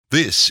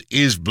This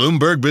is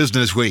Bloomberg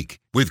Business Week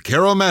with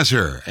Carol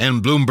Masser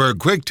and Bloomberg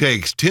Quick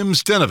Takes Tim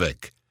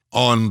Stenovec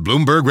on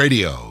Bloomberg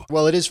Radio.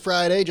 Well, it is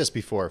Friday, just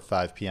before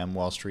 5 p.m.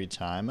 Wall Street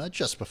time,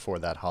 just before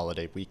that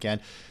holiday weekend.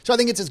 So I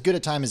think it's as good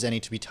a time as any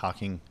to be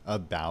talking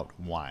about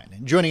wine.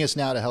 And joining us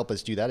now to help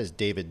us do that is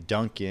David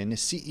Duncan,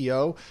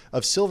 CEO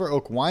of Silver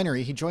Oak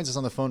Winery. He joins us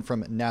on the phone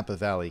from Napa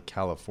Valley,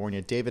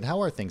 California. David,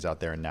 how are things out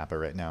there in Napa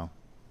right now?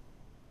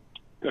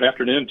 Good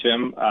afternoon,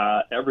 Tim.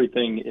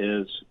 Everything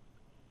is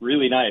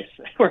really nice.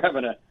 We're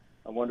having a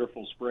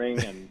wonderful spring,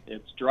 and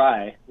it's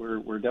dry.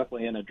 We're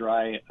definitely in a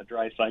dry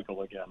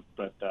cycle again,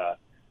 but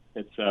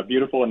it's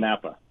beautiful in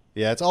Napa.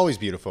 Yeah, it's always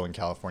beautiful in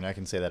California. I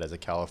can say that as a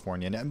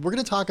Californian. And we're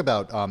going to talk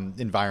about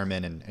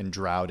environment and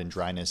drought and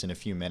dryness in a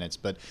few minutes,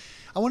 but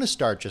I want to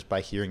start just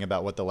by hearing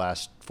about what the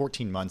last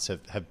 14 months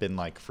have been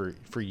like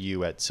for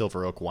you at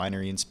Silver Oak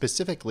Winery, and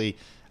specifically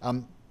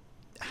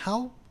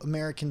how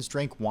Americans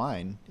drank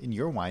wine in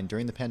your wine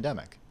during the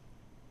pandemic.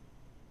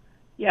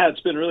 Yeah,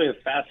 it's been really a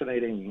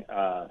fascinating,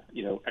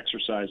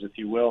 exercise, if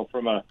you will,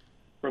 from a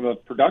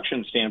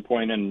production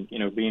standpoint, and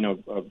being a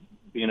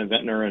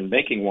vintner and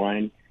making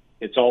wine,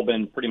 it's all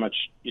been pretty much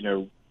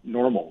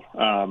normal.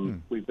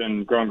 We've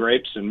been growing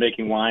grapes and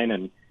making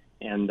wine,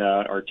 and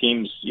our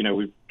teams,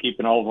 we're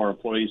keeping all of our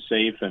employees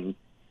safe and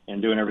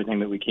doing everything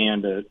that we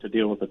can to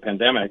deal with the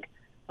pandemic.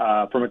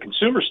 From a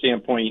consumer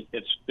standpoint,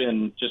 it's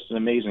been just an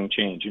amazing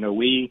change.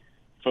 We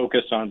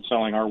focus on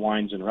selling our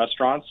wines in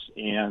restaurants,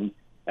 and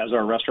as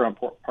our restaurant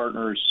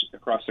partners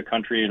across the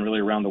country and really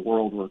around the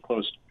world were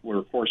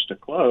forced to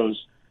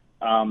close,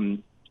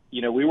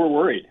 we were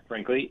worried,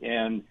 frankly,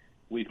 and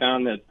we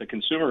found that the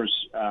consumers,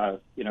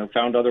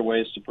 found other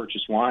ways to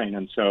purchase wine.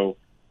 And so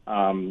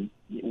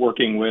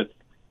working with,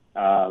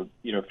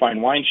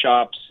 fine wine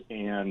shops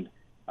and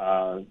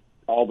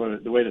all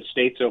the way the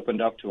states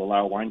opened up to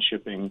allow wine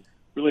shipping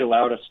really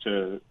allowed us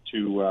to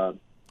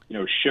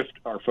shift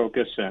our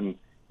focus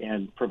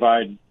and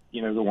provide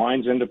the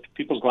wines into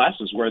people's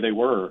glasses where they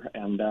were.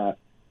 And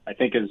I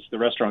think as the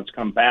restaurants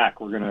come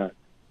back, we're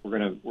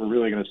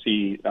really gonna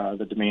see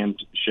the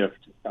demand shift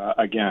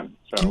again.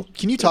 So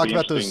can you talk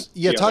about those?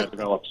 Yeah, talk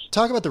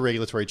about the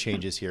regulatory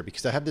changes here,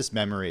 because I have this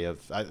memory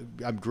of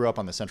I grew up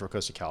on the Central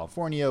Coast of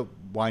California,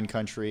 wine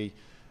country,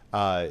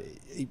 on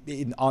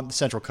the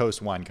Central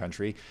Coast wine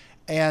country.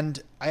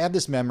 And I have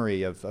this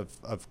memory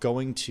of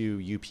going to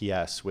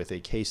UPS with a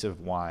case of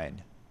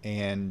wine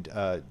and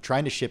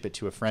trying to ship it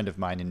to a friend of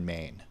mine in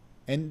Maine.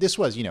 And this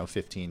was,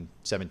 15,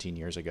 17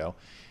 years ago.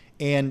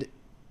 And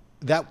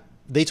that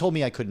they told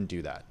me I couldn't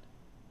do that.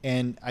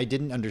 And I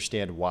didn't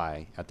understand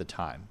why at the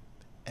time.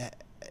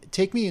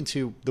 Take me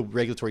into the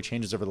regulatory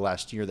changes over the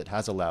last year that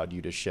has allowed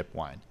you to ship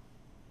wine.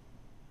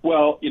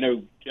 Well,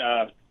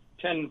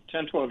 10,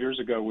 12 years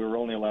ago, we were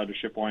only allowed to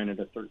ship wine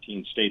into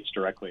 13 states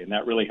directly. And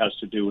that really has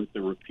to do with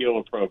the repeal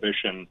of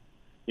prohibition,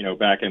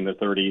 back in the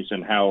 30s,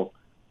 and how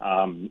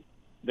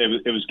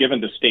it was given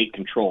to state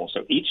control.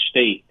 So each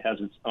state has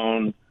its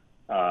own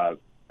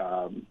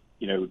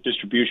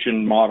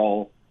distribution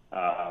model.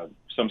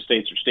 Some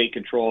states are state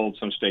controlled.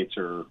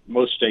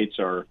 Most states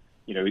are,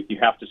 you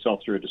have to sell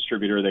through a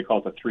distributor. They call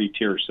it the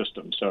 3-tier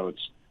system. So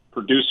it's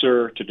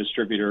producer to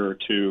distributor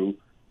to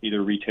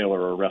either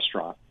retailer or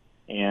restaurant.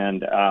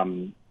 And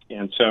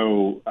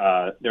so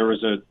there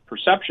was a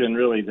perception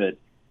really that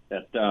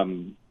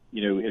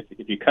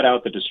if you cut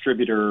out the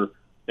distributor,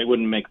 they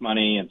wouldn't make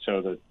money. And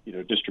so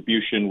the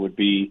distribution would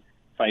be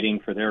fighting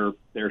for their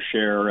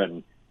share.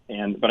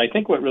 But I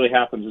think what really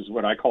happens is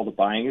what I call the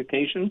buying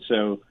occasion.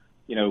 So,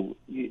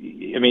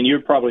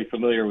 you're probably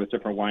familiar with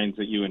different wines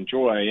that you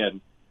enjoy.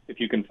 And if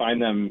you can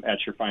find them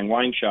at your fine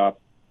wine shop,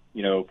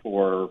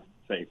 for,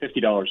 say,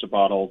 $50 a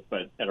bottle,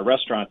 but at a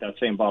restaurant, that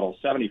same bottle is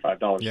 $75 a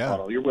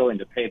bottle, you're willing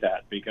to pay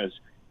that, because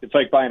it's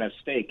like buying a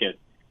steak at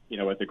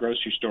the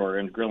grocery store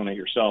and grilling it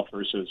yourself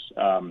versus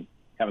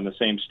having the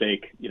same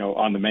steak,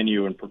 on the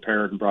menu and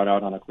prepared and brought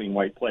out on a clean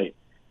white plate.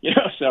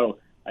 So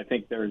I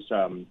think there's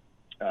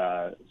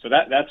so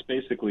that's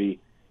basically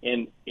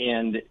and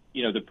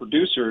the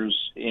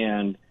producers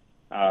and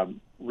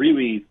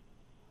really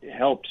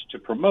helped to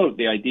promote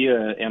the idea,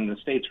 and the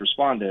states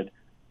responded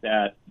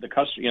that the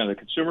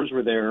consumers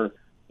were there,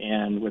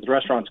 and with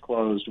restaurants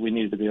closed, we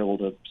needed to be able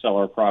to sell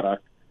our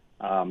product.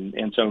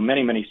 And so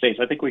many states,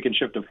 I think we can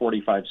ship to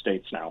 45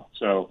 states now.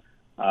 So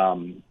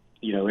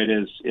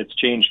it's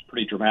changed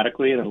pretty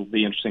dramatically, and it'll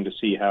be interesting to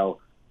see how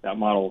that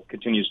model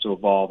continues to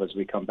evolve as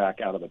we come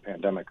back out of the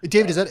pandemic.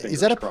 David, is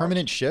that a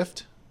permanent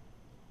shift?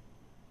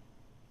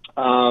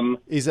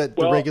 Is that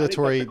the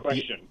regulatory? I think that's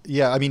the question.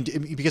 Yeah,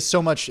 because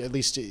so much, at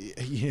least,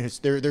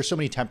 there's so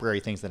many temporary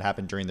things that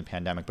happened during the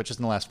pandemic, but just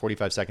in the last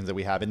 45 seconds that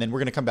we have, and then we're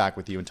going to come back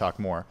with you and talk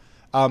more.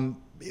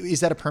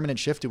 Is that a permanent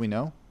shift? Do we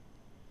know?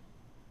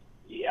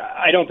 Yeah,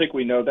 I don't think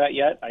we know that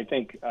yet. I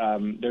think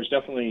there's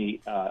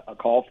definitely a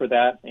call for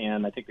that,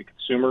 and I think the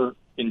consumer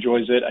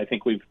enjoys it. I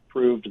think we've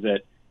proved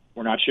that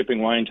we're not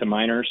shipping wine to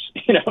minors,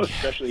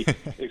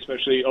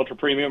 especially ultra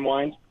premium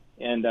wines,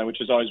 and which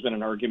has always been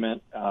an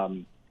argument.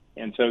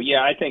 And so,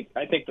 I think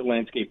the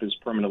landscape is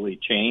permanently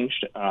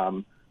changed.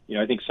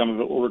 I think some of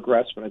it will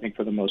regress, but I think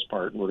for the most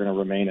part, we're going to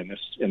remain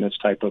in this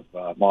type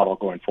of model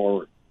going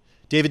forward.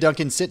 David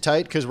Duncan, sit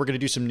tight because we're going to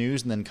do some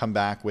news and then come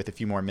back with a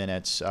few more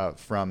minutes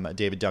from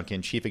David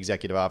Duncan, Chief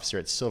Executive Officer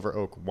at Silver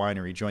Oak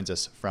Winery, joins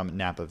us from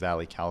Napa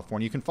Valley,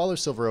 California. You can follow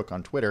Silver Oak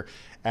on Twitter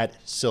at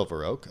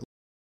Silver Oak.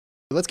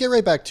 Let's get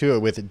right back to it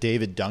with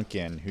David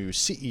Duncan, who's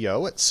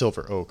CEO at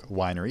Silver Oak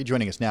Winery,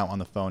 joining us now on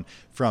the phone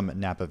from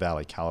Napa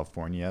Valley,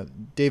 California.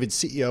 David's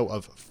CEO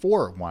of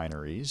 4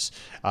 wineries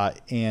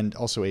and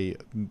also a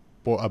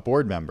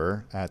board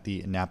member at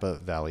the Napa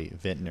Valley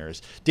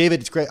Vintners.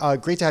 David, it's great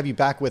to have you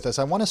back with us.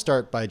 I want to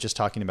start by just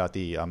talking about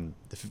the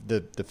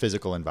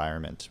physical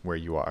environment where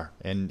you are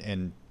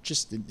and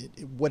just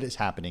what is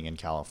happening in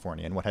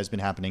California and what has been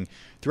happening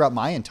throughout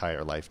my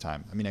entire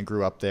lifetime. I mean, I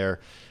grew up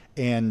there,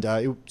 and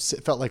it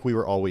felt like we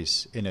were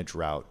always in a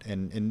drought,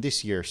 and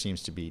this year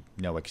seems to be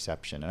no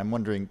exception. And I'm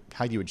wondering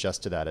how you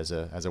adjust to that as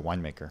a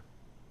winemaker.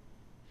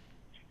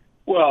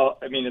 Well,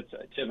 I mean,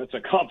 Tim, it's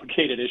a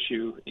complicated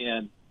issue,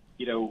 and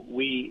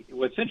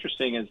what's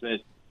interesting is that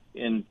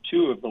in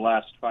 2 of the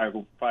last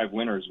five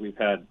winters, we've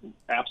had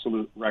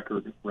absolute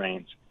record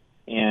rains.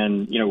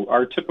 And,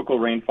 our typical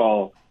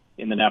rainfall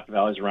in the Napa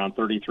Valley is around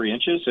 33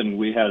 inches, and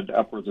we had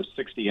upwards of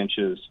 60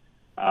 inches,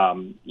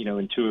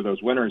 in 2 of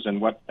those winters.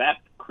 And what that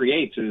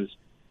creates is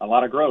a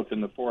lot of growth in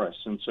the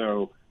forests. And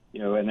so,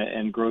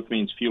 and growth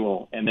means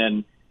fuel. And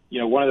then,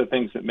 one of the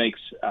things that makes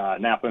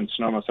Napa and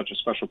Sonoma such a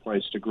special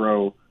place to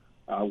grow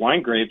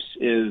wine grapes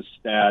is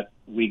that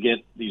we get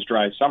these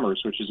dry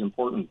summers, which is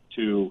important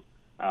to,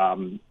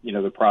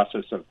 the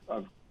process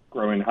of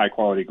growing high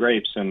quality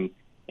grapes. And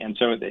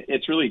so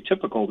it's really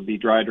typical to be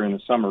dry during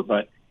the summer.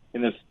 But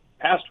in this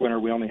past winter,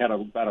 we only had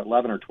about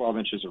 11 or 12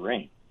 inches of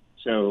rain.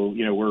 So,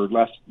 we're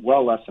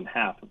less than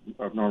half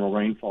of normal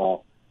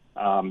rainfall.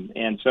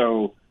 And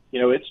so,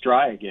 it's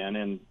dry again.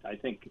 And I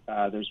think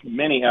there's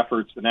many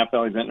efforts. The Napa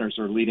Valley Vintners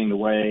are leading the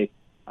way.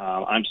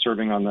 I'm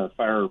serving on the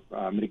fire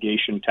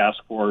mitigation task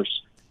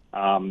force,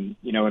 and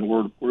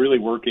we're really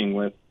working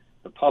with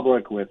the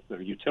public, with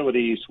the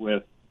utilities,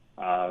 with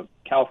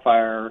CAL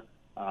FIRE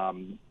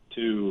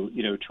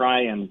to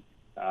try and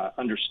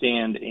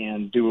understand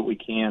and do what we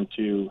can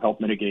to help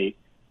mitigate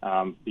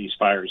these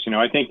fires.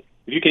 I think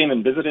if you came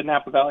and visited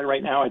Napa Valley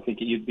right now, I think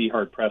you'd be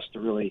hard pressed to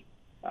really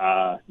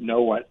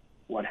know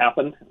what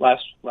happened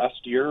last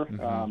year.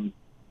 Mm-hmm.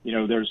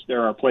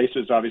 There are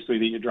places obviously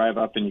that you drive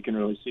up and you can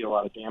really see a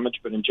lot of damage,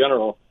 but in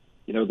general,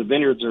 the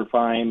vineyards are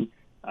fine.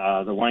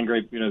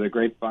 The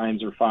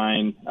grapevines are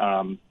fine.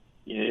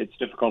 It's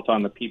difficult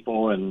on the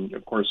people. And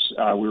of course,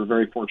 we were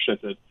very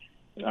fortunate that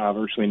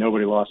virtually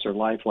nobody lost their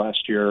life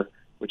last year,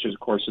 which of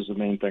course is the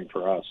main thing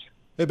for us.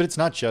 But it's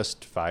not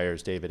just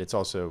fires, David. It's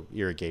also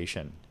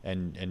irrigation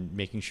and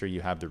making sure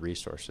you have the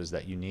resources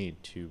that you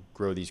need to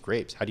grow these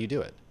grapes. How do you do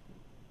it?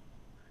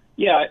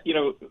 Yeah,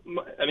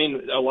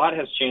 a lot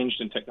has changed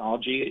in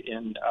technology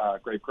in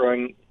grape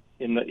growing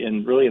in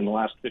the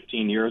last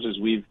 15 years as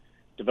we've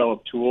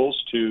developed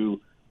tools to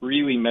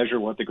really measure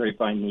what the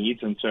grapevine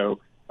needs. And so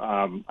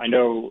I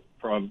know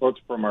both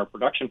from our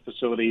production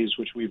facilities,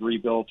 which we've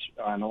rebuilt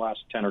in the last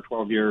 10 or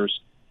 12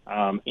 years,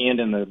 and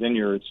in the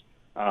vineyards,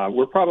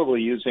 we're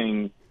probably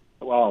using,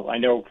 I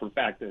know for a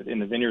fact that in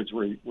the vineyards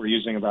we're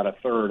using about a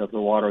third of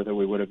the water that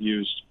we would have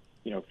used,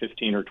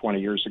 15 or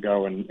 20 years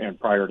ago and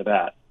prior to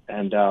that.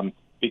 And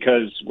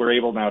because we're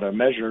able now to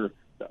measure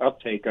the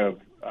uptake of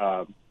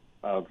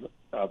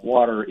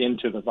water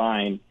into the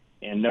vine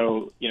and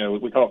know,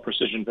 we call it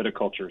precision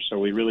viticulture. So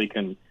we really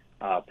can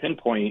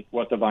pinpoint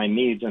what the vine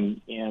needs.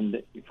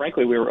 And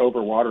frankly, we were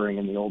overwatering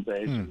in the old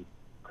days, and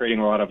creating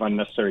a lot of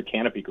unnecessary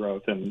canopy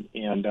growth. And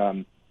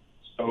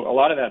so a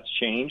lot of that's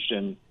changed.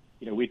 And,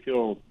 we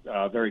feel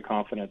very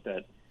confident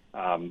that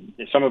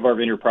some of our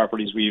vineyard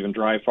properties, we even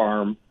dry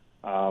farm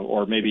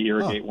or maybe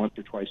irrigate once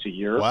or twice a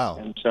year. Wow.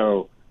 And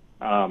so,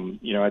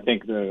 I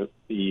think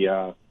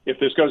if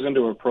this goes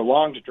into a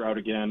prolonged drought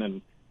again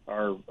and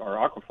our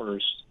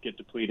aquifers get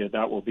depleted,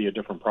 that will be a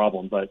different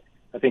problem. But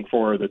I think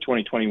for the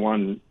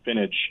 2021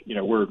 vintage,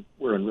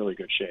 we're in really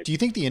good shape. Do you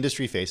think the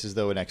industry faces,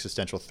 though, an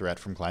existential threat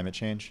from climate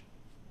change?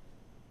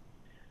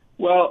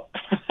 Well,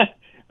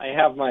 I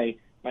have my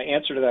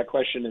answer to that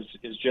question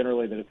is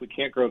generally that if we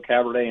can't grow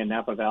Cabernet in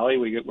Napa Valley,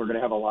 we're going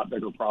to have a lot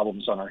bigger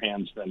problems on our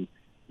hands than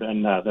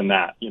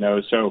that.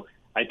 So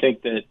I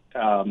think that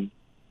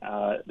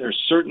there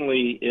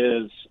certainly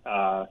is.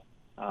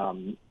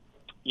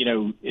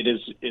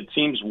 It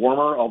seems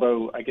warmer,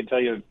 although I can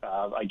tell you,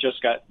 I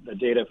just got the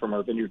data from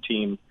our vineyard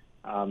team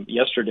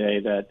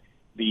yesterday that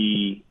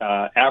the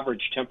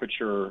average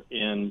temperature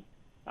in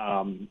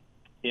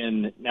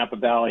Napa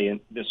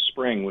Valley this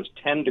spring was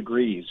 10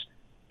 degrees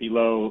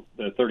below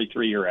the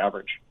 33-year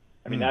average.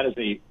 I mean, that is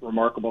a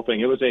remarkable thing.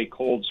 It was a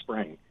cold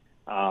spring,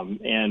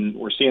 and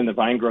we're seeing the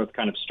vine growth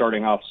kind of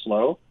starting off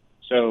slow.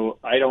 So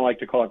I don't like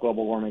to call it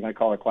global warming. I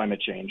call it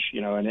climate change,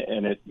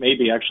 and it may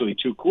be actually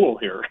too cool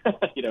here,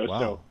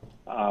 Wow.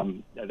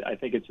 So I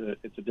think it's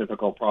a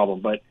difficult problem.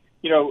 But,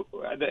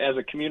 as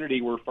a community,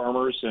 we're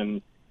farmers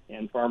and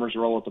farmers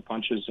roll with the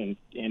punches,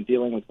 and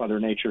dealing with Mother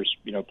Nature's,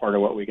 part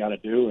of what we got to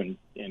do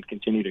and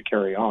continue to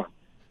carry on.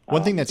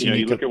 One thing that's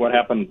unique. You look at what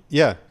happened.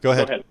 Yeah, go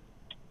ahead.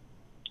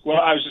 Well,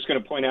 I was just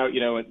going to point out,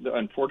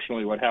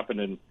 unfortunately, what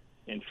happened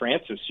in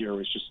France this year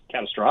was just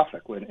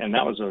catastrophic, and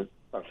that was a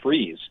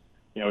freeze.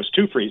 It was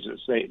 2 freezes.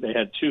 They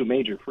had 2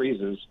 major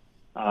freezes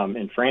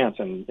in France,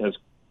 and has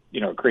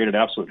created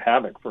absolute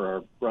havoc for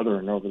our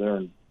brethren over there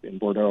in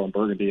Bordeaux and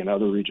Burgundy and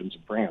other regions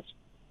of France.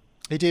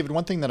 Hey, David,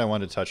 one thing that I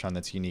wanted to touch on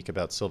that's unique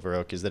about Silver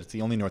Oak is that it's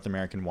the only North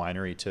American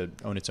winery to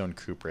own its own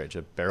cooperage,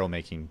 a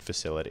barrel-making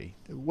facility.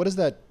 What does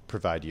that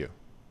provide you?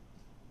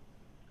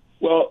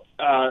 Well,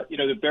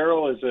 the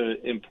barrel is an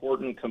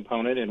important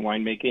component in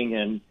winemaking,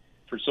 and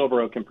for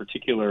Silver Oak in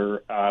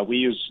particular, we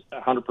use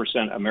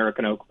 100%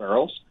 American oak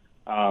barrels.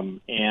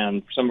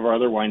 And for some of our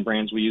other wine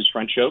brands, we use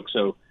French oak.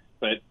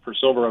 But for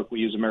Silver Oak, we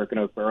use American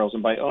oak barrels.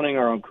 And by owning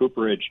our own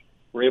cooperage,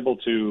 we're able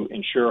to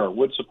ensure our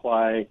wood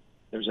supply.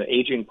 There's an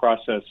aging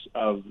process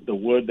of the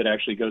wood that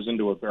actually goes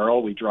into a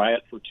barrel. We dry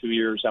it for 2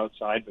 years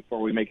outside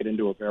before we make it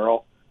into a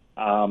barrel.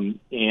 And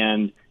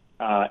then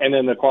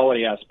the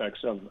quality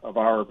aspects of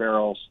our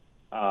barrels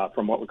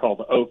from what we call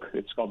the oak.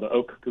 It's called the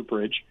oak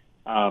cooperage.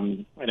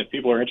 And if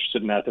people are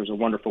interested in that, there's a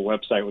wonderful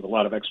website with a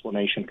lot of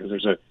explanation, because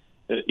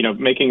there's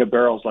making a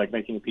barrel is like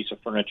making a piece of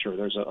furniture.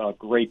 There's a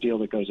great deal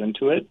that goes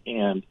into it,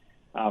 and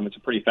it's a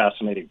pretty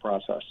fascinating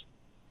process.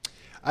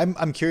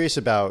 I'm curious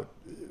about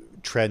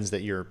trends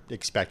that you're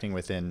expecting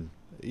within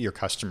your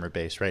customer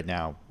base right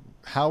now.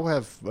 How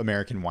have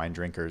American wine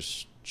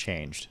drinkers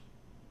changed?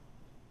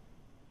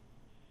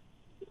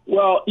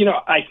 Well,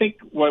 I think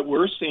what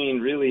we're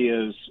seeing really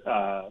is,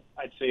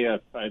 I'd say,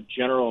 a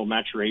general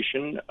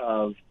maturation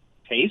of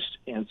taste.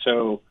 And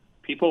so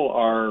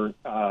people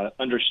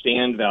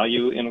understand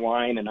value in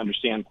wine and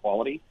understand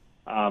quality.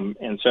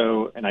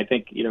 And I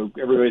think,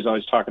 everybody's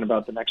always talking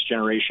about the next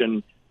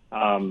generation.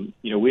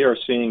 We are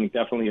seeing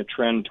definitely a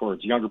trend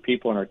towards younger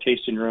people in our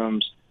tasting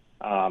rooms,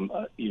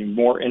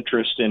 more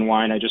interest in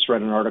wine. I just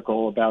read an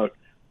article about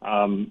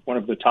one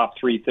of the top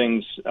 3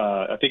 things.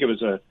 I think it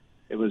was a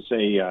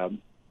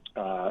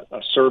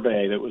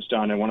survey that was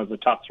done, and one of the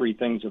top 3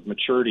 things of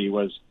maturity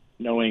was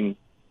knowing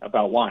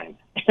about wine.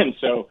 And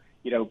so,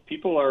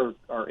 people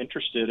are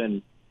interested,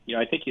 and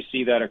I think you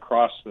see that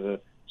across the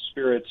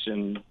spirits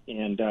and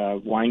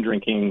wine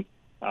drinking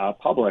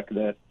public,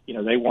 that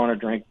they want to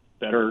drink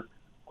better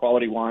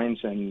quality wines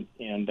and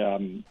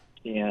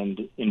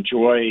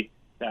enjoy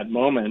that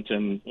moment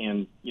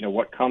and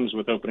what comes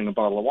with opening a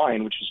bottle of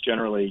wine, which is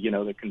generally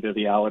the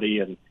conviviality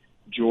and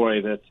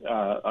joy that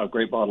a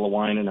great bottle of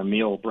wine and a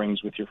meal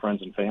brings with your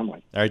friends and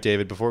family. All right,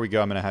 David, before we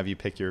go, I'm going to have you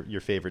pick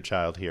your favorite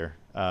child here.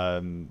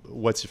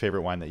 What's your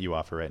favorite wine that you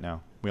offer right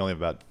now? We only have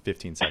about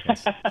 15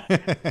 seconds.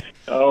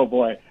 Oh,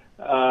 boy.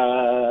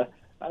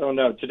 I don't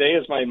know. Today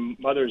is my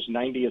mother's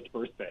 90th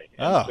birthday.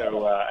 And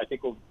so I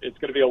think it's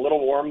going to be a little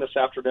warm this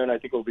afternoon. I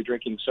think we'll be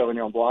drinking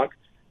Sauvignon Blanc.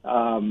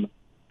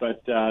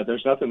 But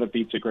there's nothing that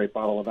beats a great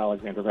bottle of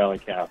Alexander Valley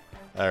Cab.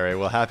 All right.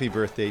 Well, happy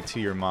birthday to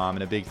your mom,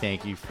 and a big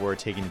thank you for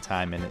taking the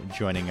time and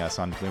joining us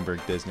on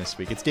Bloomberg Business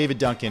Week. It's David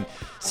Duncan,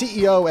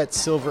 CEO at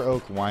Silver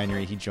Oak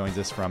Winery. He joins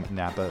us from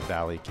Napa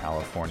Valley,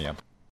 California.